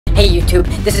Hey YouTube,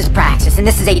 this is Praxis, and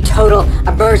this is a total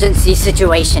emergency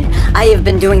situation. I have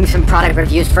been doing some product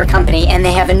reviews for a company, and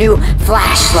they have a new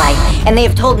flashlight, and they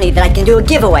have told me that I can do a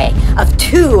giveaway of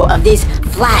 2 of these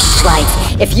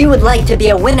flashlights. If you would like to be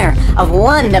a winner of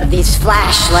 1 of these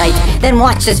flashlights, then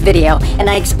watch this video, and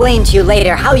I explain to you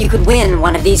later how you could win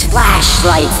 1 of these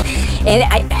flashlights.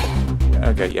 And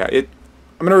Okay, yeah,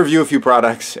 I'm gonna review a few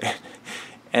products,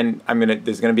 and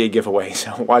there's gonna be a giveaway,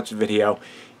 so watch the video.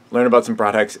 Learn about some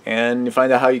products, and you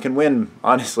find out how you can win.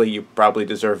 Honestly, you probably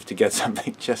deserve to get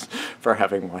something just for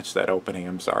having watched that opening.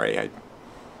 I'm sorry. I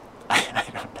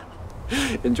don't know.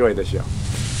 Enjoy the show.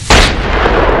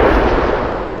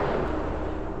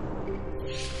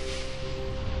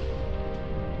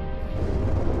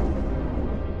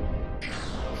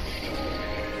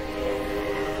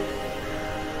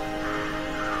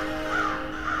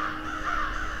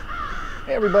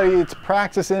 Hey everybody, it's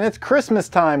Praxis, and it's Christmas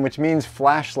time, which means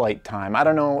flashlight time. I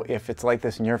don't know if it's like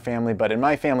this in your family, but in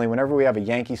my family, whenever we have a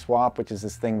Yankee swap, which is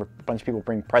this thing where a bunch of people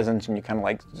bring presents and you kind of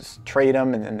like just trade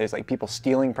them, and then there's like people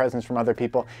stealing presents from other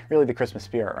people, really the Christmas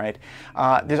spirit, right?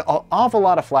 There's an awful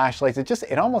lot of flashlights.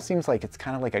 It almost seems like it's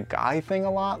kind of like a guy thing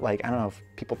a lot. Like, I don't know if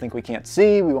people think we can't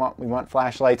see, we want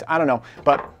flashlights, I don't know,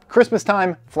 but Christmas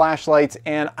time, flashlights,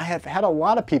 and I have had a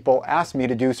lot of people ask me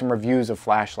to do some reviews of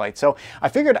flashlights. So I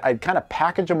figured I'd kind of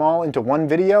package them all into one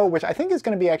video, which I think is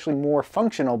going to be actually more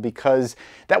functional, because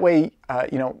that way,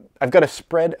 you know, I've got a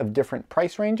spread of different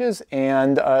price ranges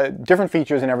and different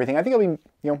features and everything. I think it'll be,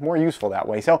 you know, more useful that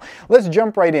way. So let's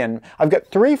jump right in. I've got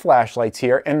 3 flashlights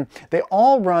here, and they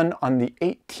all run on the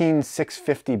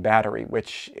 18650 battery,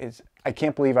 which is, I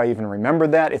can't believe I even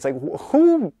remembered that. It's like,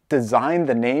 who designed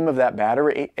the name of that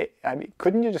battery? I mean,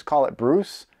 couldn't you just call it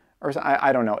Bruce? Or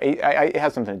I don't know. It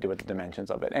has something to do with the dimensions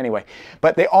of it. Anyway,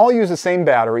 but they all use the same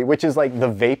battery, which is like the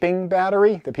vaping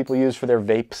battery that people use for their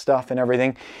vape stuff and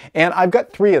everything. And I've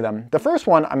got 3 of them. The first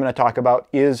one I'm going to talk about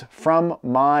is from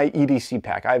my EDC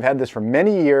pack. I've had this for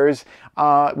many years,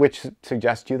 which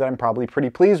suggests to you that I'm probably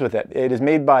pretty pleased with it. It is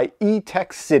made by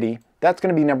ETEKCITY. That's going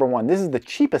to be number 1. This is the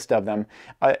cheapest of them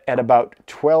at about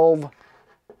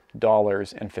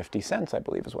 $12.50, I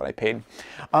believe is what I paid.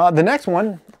 The next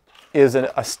one is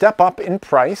a step up in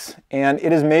price, and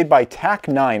it is made by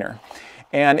Tac9er.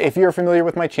 And if you're familiar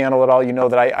with my channel at all, you know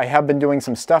that I have been doing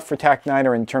some stuff for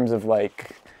Tac9er in terms of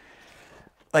like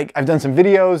I've done some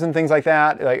videos and things like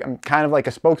that. Like, I'm kind of like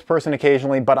a spokesperson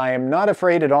occasionally, but I am not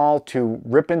afraid at all to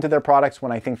rip into their products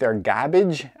when I think they're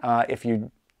garbage. If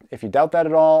you doubt that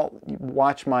at all,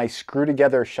 watch my screw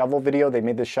together shovel video. They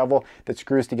made this shovel that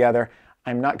screws together.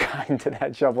 I'm not kind to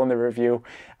that shovel in the review.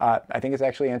 I think it's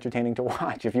actually entertaining to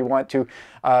watch if you want to,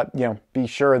 you know, be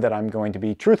sure that I'm going to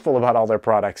be truthful about all their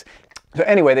products. So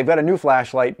anyway, they've got a new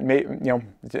flashlight. You know,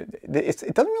 it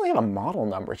doesn't really have a model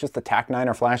number. It's just the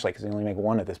Tac9er Flashlight, because they only make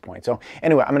 1 at this point. So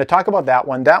anyway, I'm going to talk about that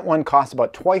one. That one costs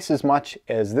about twice as much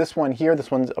as this one here.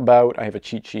 This one's about, I have a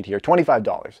cheat sheet here, $25.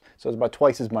 So it's about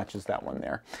twice as much as that one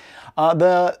there.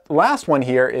 The last one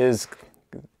here is,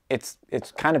 it's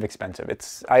kind of expensive.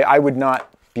 I would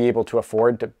not be able to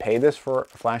afford to pay this for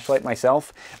a flashlight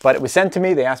myself, but it was sent to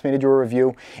me. They asked me to do a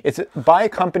review. It's by a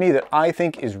company that I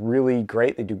think is really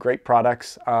great. They do great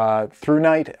products.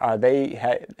 Thrunite, they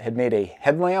had made a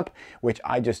headlamp, which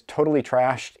I just totally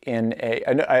trashed in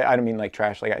I don't mean like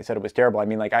trash, like I said it was terrible. I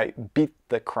mean, like, I beat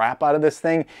the crap out of this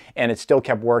thing, and it still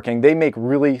kept working. They make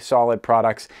really solid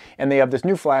products, and they have this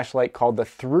new flashlight called the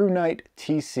Thrunite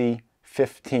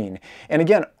TC15. And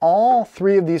again, all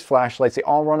 3 of these flashlights, they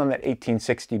all run on that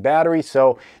 1860 battery,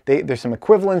 so there's some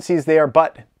equivalencies there,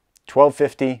 but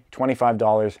 $12.50, $25,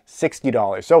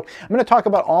 $60. So I'm going to talk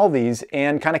about all these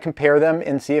and kind of compare them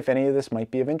and see if any of this might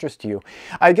be of interest to you.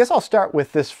 I guess I'll start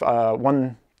with this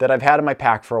one that I've had in my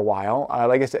pack for a while.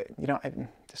 Like I said, you know, I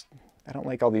don't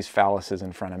like all these phalluses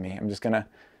in front of me. I'm just going to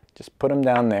put them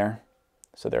down there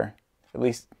so they're at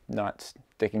least not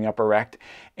sticking up erect.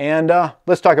 And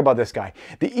let's talk about this guy,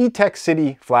 the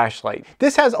ETEKCITY flashlight.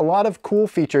 This has a lot of cool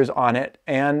features on it,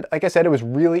 and like I said, it was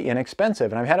really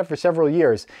inexpensive, and I've had it for several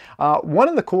years. One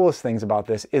of the coolest things about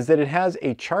this is that it has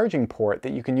a charging port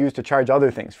that you can use to charge other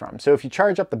things from. So if you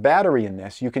charge up the battery in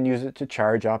this, you can use it to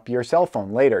charge up your cell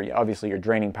phone later. Obviously, you're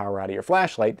draining power out of your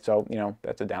flashlight, so, you know,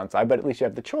 that's a downside, but at least you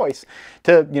have the choice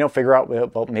to, you know, figure out,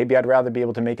 well, maybe I'd rather be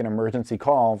able to make an emergency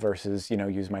call versus, you know,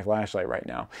 use my flashlight right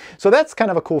now. So that's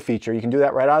kind of a cool feature. You can do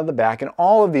that right out of the back, and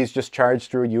all of these just charge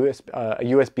through a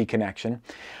USB connection.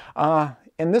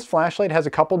 And this flashlight has a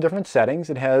couple different settings.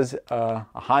 It has a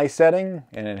high setting,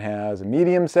 and it has a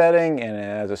medium setting, and it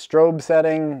has a strobe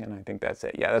setting, and I think that's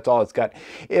it. Yeah, that's all it's got.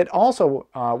 It also,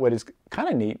 what is kind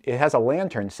of neat, it has a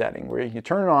lantern setting where you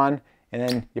turn it on and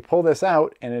then you pull this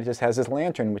out and it just has this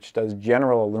lantern which does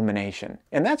general illumination.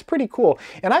 And that's pretty cool.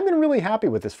 And I've been really happy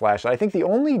with this flashlight. I think the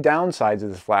only downsides of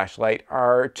this flashlight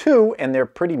are two, and they're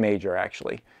pretty major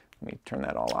actually. Let me turn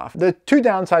that all off. The two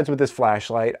downsides with this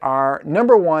flashlight are,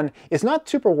 number one, it's not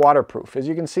super waterproof. As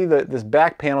you can see, this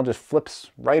back panel just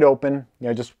flips right open, you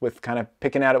know, just with kind of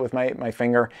picking at it with my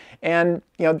finger. And,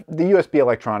 you know, the USB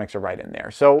electronics are right in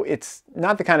there. So it's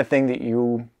not the kind of thing that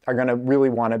you are going to really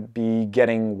want to be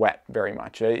getting wet very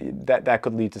much. That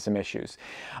could lead to some issues.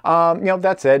 You know,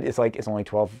 that said, it's only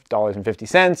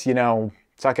 $12.50, you know,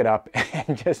 suck it up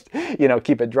and just, you know,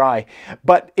 keep it dry.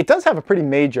 But it does have a pretty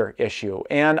major issue.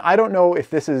 And I don't know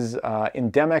if this is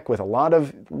endemic with a lot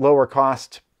of lower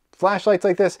cost flashlights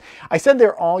like this. I said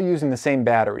they're all using the same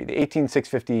battery, the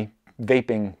 18650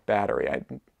 vaping battery. Are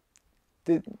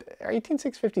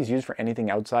 18650s used for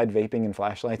anything outside vaping and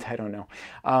flashlights? I don't know.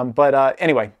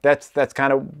 Anyway, that's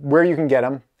kind of where you can get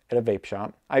them, at a vape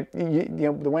shop. You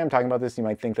know, the way I'm talking about this, you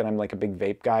might think that I'm like a big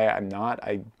vape guy. I'm not.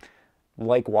 I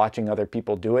like watching other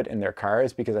people do it in their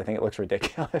cars because I think it looks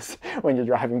ridiculous when you're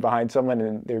driving behind someone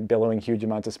and they're billowing huge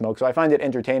amounts of smoke. So I find it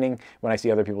entertaining when I see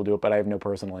other people do it, but I have no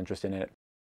personal interest in it.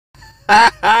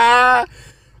 Oh!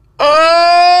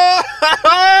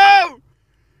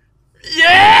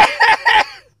 Yeah!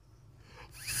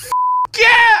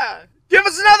 Yeah! Give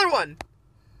us another one!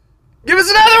 Give us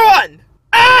another one!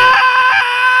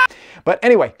 Ah! But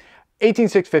anyway,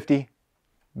 18650.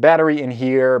 Battery in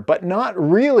here, but not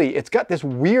really. It's got this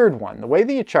weird one. The way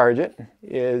that you charge it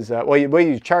is, the way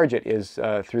you charge it is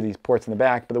through these ports in the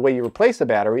back, but the way you replace the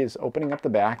battery is opening up the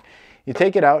back. You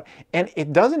take it out, and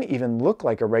it doesn't even look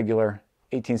like a regular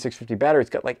 18650 battery. It's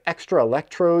got like extra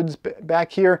electrodes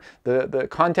back here. The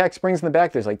contact springs in the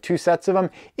back, there's like 2 sets of them.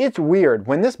 It's weird.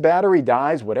 When this battery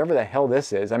dies, whatever the hell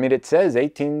this is, I mean, it says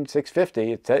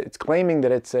 18650. It's claiming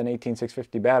that it's an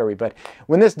 18650 battery, but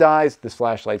when this dies, this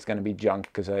flashlight's going to be junk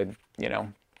because you know,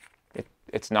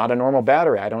 it's not a normal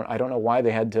battery. I don't know why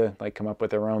they had to like come up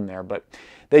with their own there, but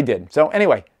they did. So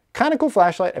anyway, kind of cool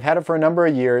flashlight. I've had it for a number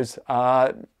of years.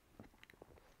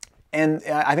 And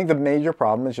I think the major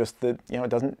problem is just that, you know, it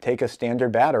doesn't take a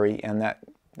standard battery, and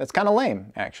that's kind of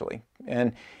lame, actually.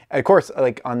 And of course,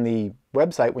 like on the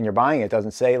website when you're buying it, it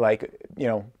doesn't say like, you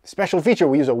know, special feature,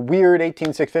 we use a weird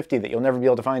 18650 that you'll never be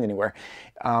able to find anywhere,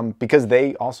 because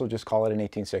they also just call it an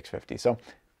 18650. So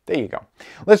there you go.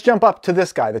 Let's jump up to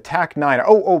this guy, the Tac9er.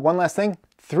 Oh, one last thing.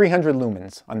 300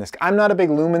 lumens on this. I'm not a big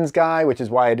lumens guy, which is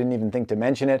why I didn't even think to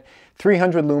mention it.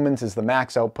 300 lumens is the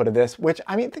max output of this, which,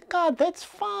 I mean, God, that's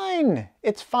fine.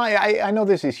 It's fine. I know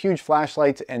there's these huge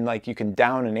flashlights and like you can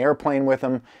down an airplane with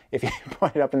them if you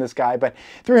point it up in the sky, but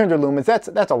 300 lumens,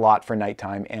 that's a lot for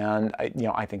nighttime, and you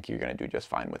know, I think you're going to do just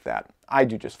fine with that. I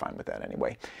do just fine with that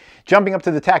anyway. Jumping up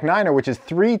to the Tac9er, which is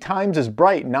 3 times as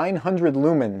bright, 900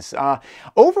 lumens.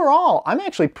 Overall, I'm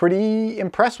actually pretty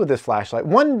impressed with this flashlight.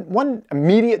 One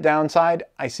immediate downside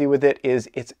I see with it is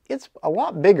it's a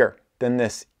lot bigger than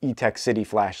this ETEKCITY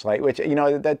flashlight, which, you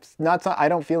know, that's not, I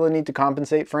don't feel the need to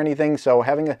compensate for anything. So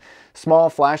having a small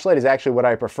flashlight is actually what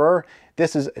I prefer.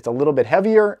 It's a little bit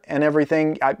heavier and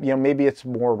everything. You know, maybe it's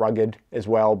more rugged as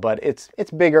well, but it's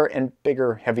bigger, and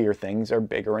bigger, heavier things are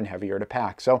bigger and heavier to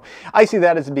pack. So I see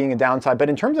that as being a downside, but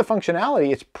in terms of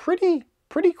functionality, it's pretty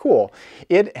cool.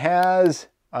 It has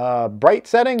a bright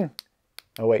setting.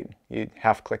 Oh wait, you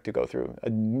half click to go through.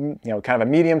 You know, kind of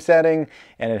a medium setting,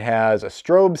 and it has a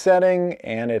strobe setting,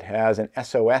 and it has an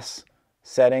SOS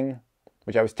setting,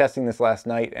 which I was testing this last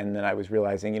night, and then I was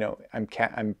realizing, you know,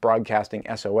 I'm broadcasting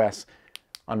SOS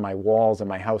on my walls in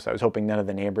my house. I was hoping none of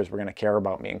the neighbors were going to care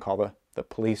about me and call the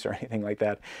police or anything like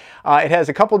that. It has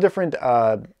a couple different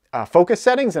focus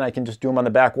settings, and I can just do them on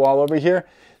the back wall over here.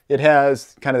 It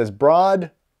has kind of this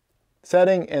broad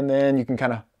setting, and then you can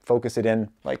kind of focus it in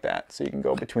like that, so you can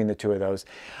go between the two of those.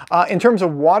 In terms of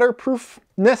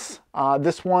waterproofness,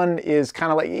 this one is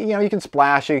kind of like, you know, you can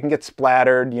splash it, you can get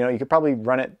splattered, you know, you could probably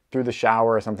run it through the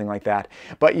shower or something like that,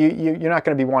 but you're not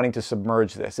going to be wanting to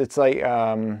submerge this. It's like,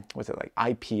 what's it, like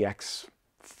IPX4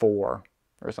 or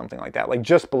something like that, like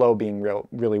just below being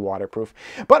really waterproof.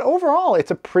 But overall,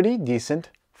 it's a pretty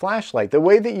decent flashlight. The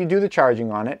way that you do the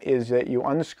charging on it is that you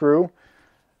unscrew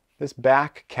this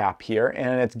back cap here,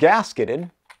 and it's gasketed,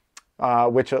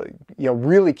 which you know,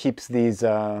 really keeps these you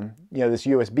know, this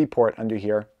USB port under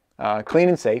here clean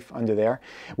and safe under there.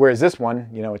 Whereas this one,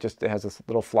 you know, it has this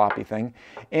little floppy thing.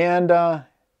 And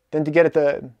then to get at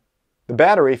the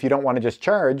battery, if you don't want to just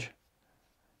charge,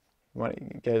 you want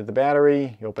to get at the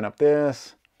battery, you open up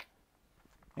this,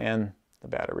 and the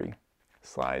battery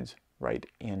slides right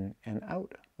in and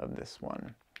out of this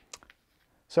one.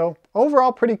 So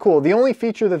overall, pretty cool. The only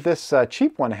feature that this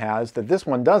cheap one has that this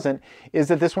one doesn't is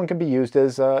that this one can be used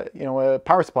as a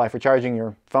power supply for charging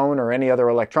your phone or any other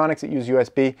electronics that use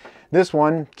USB. This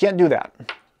one can't do that.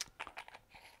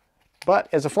 But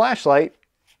as a flashlight,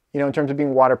 in terms of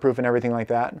being waterproof and everything like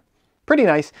that, pretty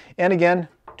nice. And again,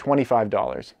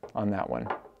 $25 on that one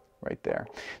right there.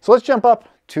 So let's jump up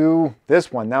to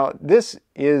this one. Now, this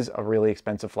is a really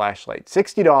expensive flashlight.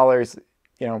 $60,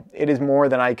 it is more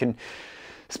than I can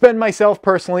spend myself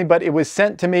personally, but it was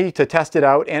sent to me to test it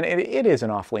out, and it is an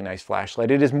awfully nice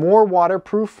flashlight. It is more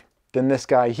waterproof than this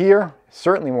guy here,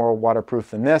 certainly more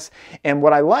waterproof than this. And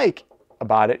what I like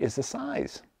about it is the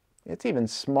size. It's even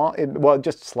small, well,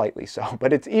 just slightly so,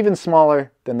 but it's even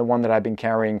smaller than the one that I've been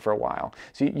carrying for a while.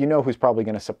 So you know who's probably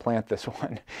going to supplant this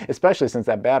one, especially since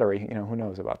that battery, who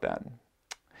knows about that.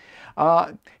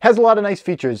 Has a lot of nice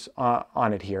features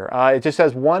on it here. It just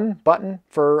has one button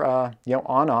for,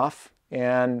 on off.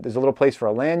 And there's a little place for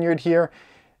a lanyard here.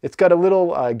 It's got a little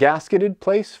gasketed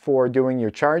place for doing your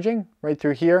charging right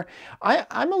through here. I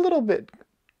have a little bit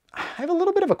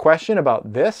of a question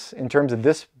about this in terms of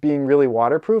this being really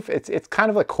waterproof. It's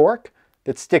kind of a cork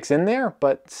that sticks in there,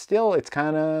 but still it's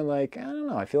kind of like, I don't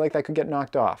know, I feel like that could get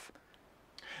knocked off.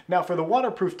 Now for the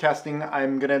waterproof testing,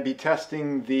 I'm going to be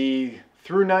testing the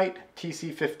Thrunite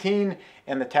TC15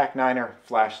 and the Tac9er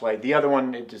Flashlight. The other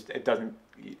one, it doesn't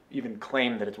even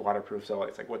claim that it's waterproof, so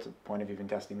it's like, what's the point of even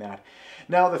testing that?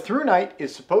 Now the Thrunite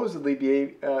is supposed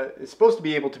to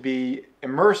be able to be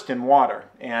immersed in water,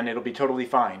 and it'll be totally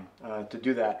fine to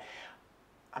do that.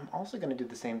 I'm also going to do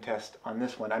the same test on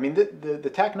this one. I mean,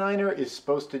 the Tac9er is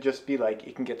supposed to just be like,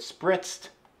 it can get spritzed,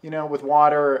 with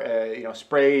water,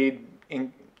 sprayed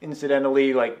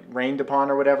incidentally, like rained upon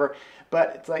or whatever.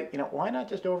 But it's like, why not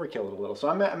just overkill it a little? So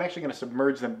I'm actually going to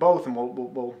submerge them both, and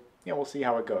we'll see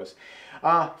how it goes.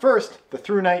 First, the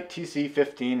Thrunite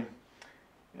TC15.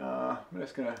 I'm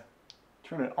just going to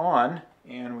turn it on,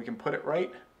 and we can put it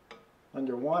right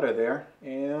underwater there.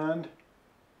 And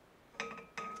I'm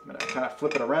going to kind of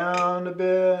flip it around a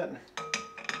bit,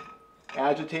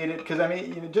 agitate it, because I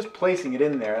mean, just placing it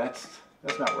in there, that's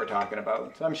not what we're talking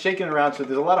about. So I'm shaking it around, so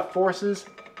there's a lot of forces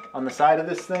on the side of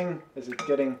this thing as it's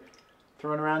getting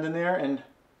thrown around in there, and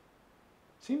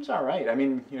seems all right. I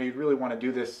mean, you'd really want to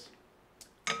do this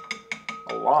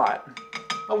a lot.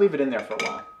 I'll leave it in there for a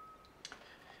while.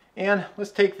 And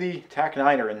let's take the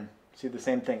Tac9er and see the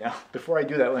same thing. Now, before I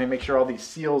do that, let me make sure all these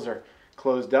seals are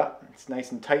closed up. It's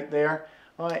nice and tight there.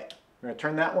 All right, we're going to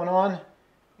turn that one on,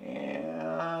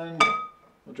 and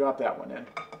we'll drop that one in.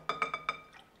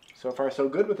 So far, so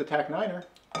good with the Tac9er.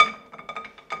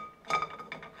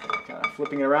 Kind of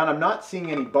flipping it around. I'm not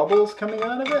seeing any bubbles coming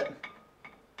out of it.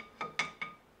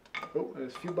 Oh,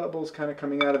 there's a few bubbles kind of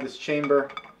coming out of this chamber.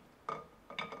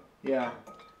 Yeah,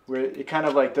 where it kind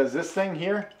of like does this thing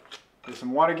here. There's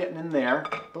some water getting in there.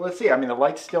 But let's see, I mean, the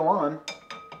light's still on.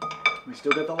 We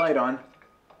still get the light on.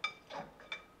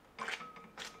 You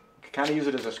can kind of use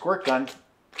it as a squirt gun.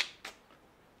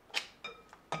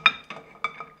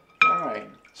 Alright,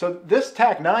 so this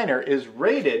Tac9er is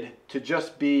rated to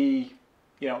just be,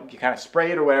 you kind of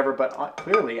spray it or whatever, but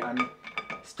clearly I'm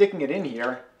sticking it in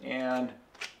here, and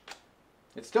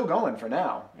it's still going for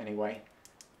now, anyway.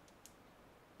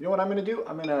 You know what I'm going to do?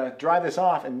 I'm going to dry this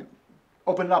off and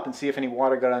open it up and see if any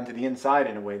water got onto the inside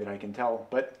in a way that I can tell.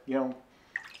 But,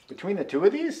 between the two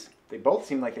of these, they both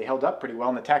seem like they held up pretty well,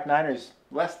 and the Tac9er is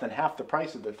less than half the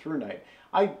price of the Thrunite.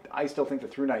 I still think the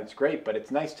Thrunite's great, but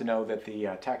it's nice to know that the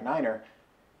Tac9er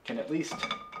can at least,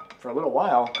 for a little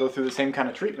while, go through the same kind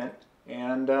of treatment,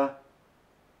 and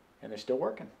they're still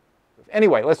working.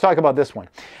 Anyway, let's talk about this one.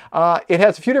 It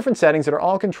has a few different settings that are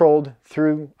all controlled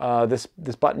through this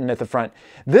button at the front.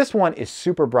 This one is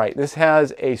super bright. This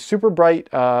has a super bright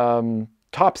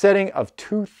top setting of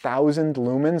 2,000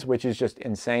 lumens, which is just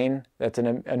insane. That's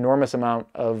an enormous amount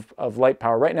of light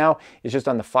power. Right now, it's just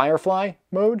on the Firefly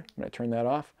mode. I'm going to turn that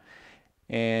off.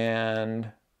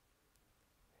 And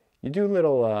you do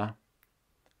little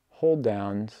hold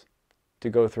downs to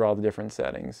go through all the different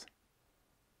settings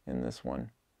in this one.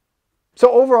 So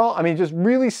overall, I mean, just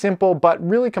really simple, but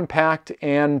really compact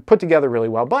and put together really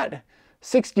well. But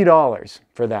 $60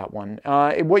 for that one.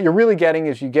 What you're really getting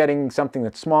is you're getting something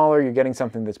that's smaller, you're getting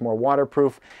something that's more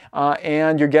waterproof,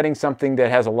 and you're getting something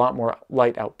that has a lot more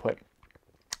light output.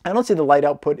 I don't see the light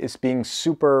output as being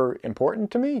super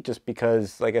important to me, just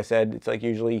because, like I said, it's like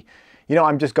usually,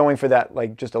 I'm just going for that,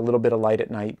 like just a little bit of light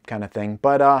at night kind of thing.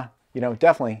 But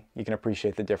definitely you can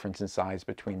appreciate the difference in size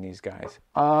between these guys.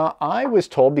 I was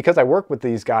told, because I work with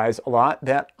these guys a lot,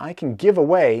 that I can give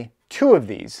away 2 of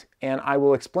these, and I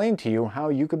will explain to you how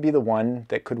you could be the one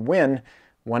that could win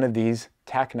one of these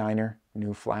Tac9er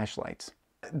new flashlights.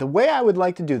 The way I would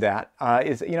like to do that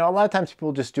is, you know, a lot of times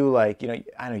people just do like, you know,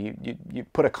 I don't know, you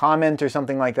put a comment or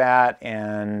something like that,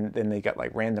 and then they got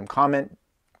like random comment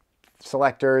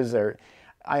selectors, or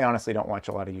I honestly don't watch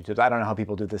a lot of YouTube. I don't know how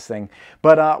people do this thing.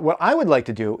 But what I would like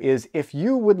to do is, if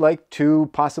you would like to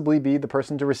possibly be the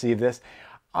person to receive this,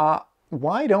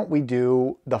 why don't we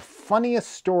do the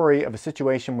funniest story of a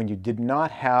situation when you did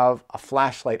not have a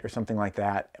flashlight or something like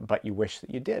that, but you wish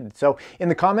that you did. So in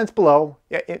the comments below,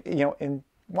 you know,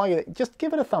 while you just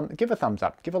give a thumbs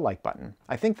up, give a like button.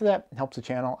 I think that helps the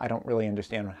channel. I don't really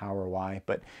understand how or why,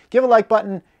 but give a like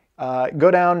button, go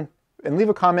down and leave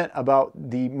a comment about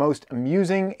the most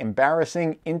amusing,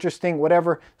 embarrassing, interesting,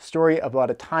 whatever story about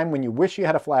a time when you wish you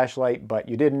had a flashlight, but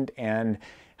you didn't, and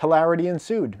hilarity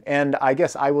ensued. And I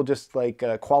guess I will just like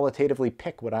qualitatively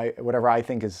pick whatever I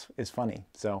think is funny.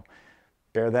 So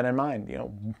bear that in mind. You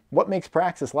know, what makes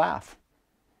Praxis laugh?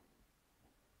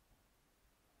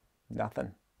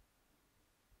 Nothing.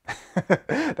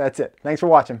 That's it. Thanks for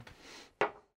watching.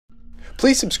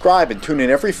 Please subscribe and tune in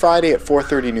every Friday at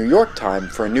 4:30 New York time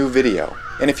for a new video.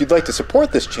 And if you'd like to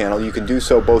support this channel, you can do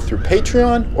so both through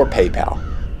Patreon or PayPal.